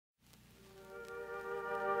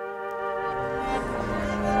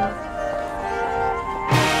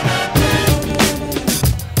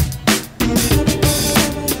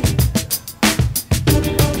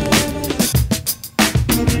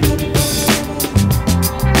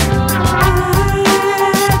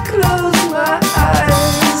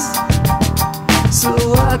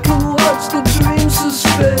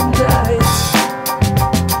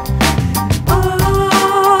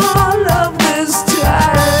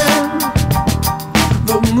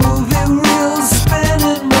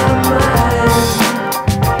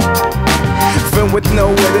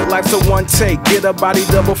to one take, get a body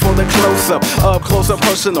double for the close-up. Up close up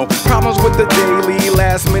personal, problems with the daily,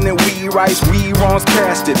 last minute we writes, we wrongs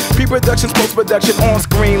casted. Pre-productions, post-production,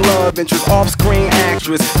 on-screen love interest, off-screen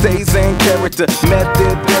actress, stays in character,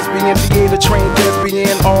 method, lesbian, theater trained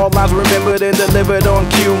lesbian, all lines remembered and delivered on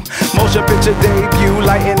cue. Motion picture debut,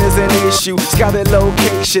 lighting is an issue, scouted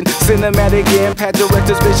location, cinematic impact,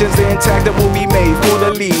 director's visions intact, the movie made for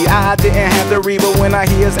the lead. I didn't have to read, but when I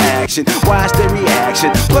hear his action, watch the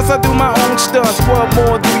reaction. Plus I do my own stunts. What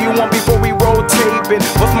more do you want before we roll taping?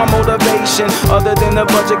 What's my motivation other than the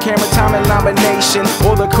budget, camera time, and nomination,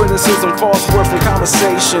 or the criticism, false words from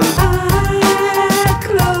conversation? I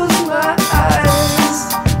close my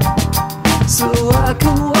eyes so I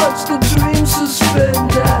can watch the dream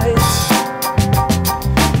suspend nights.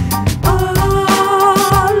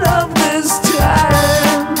 All of this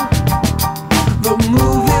time, the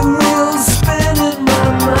movie reels spin in my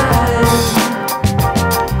mind.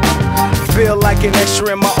 Feel like an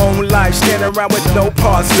extra in my own life, standing around with no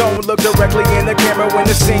parts. Don't look directly in the camera when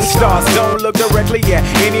the scene starts. Don't look directly at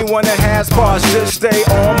anyone that has parts. Just stay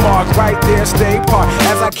on mark, right there, stay parked.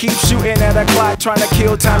 As I keep shooting at a clock, trying to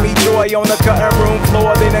kill Tommy Joy on the cutting room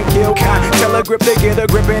floor. They done kill kind. Tell a grip to get a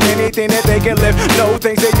grip in anything that they can lift. No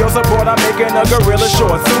thanks to your support, I'm making a gorilla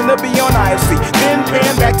short. Soon to be on IFC, then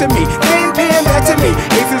pan back to me, then pan back to me.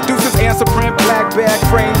 Aces, deuces, answer print, black bag,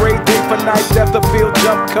 frame rate, date for night, depth of field,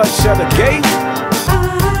 jump cut, shutter gate. I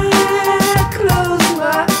close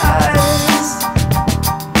my eyes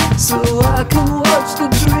so I can watch the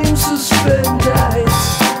dream suspend nights.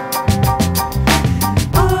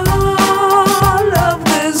 All of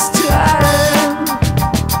this time,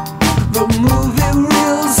 the movie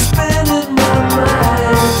reels spin in my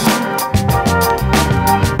mind.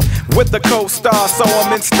 With the co-star, so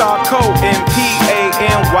I'm in star code,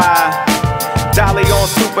 M-P-A-N-Y. Dolly on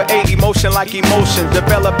Super 8, emotion like emotion.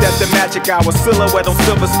 Developed at the magic hour, silhouette on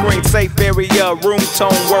silver screen. Safe area, room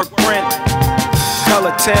tone, work print.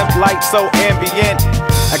 Color temp, light so ambient.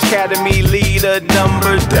 Academy leader,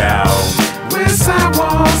 number down. Where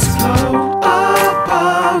sidewalks float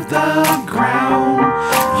above the ground,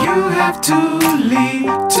 you have to lead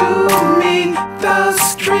to me. The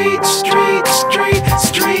street, street, street,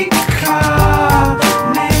 street car.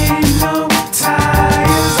 Name no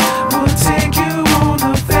tires, will take you on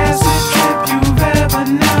the fastest trip you've ever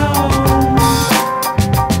known.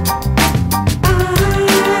 I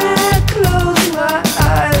close my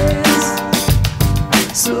eyes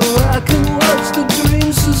so I can watch the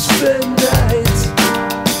dream suspend nights.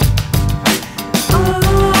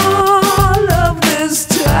 All of this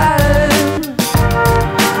time,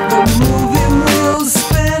 the movie reels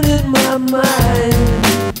spin in my mind.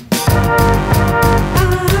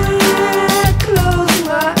 I close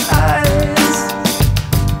my eyes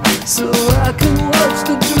so I can watch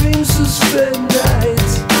the dream suspend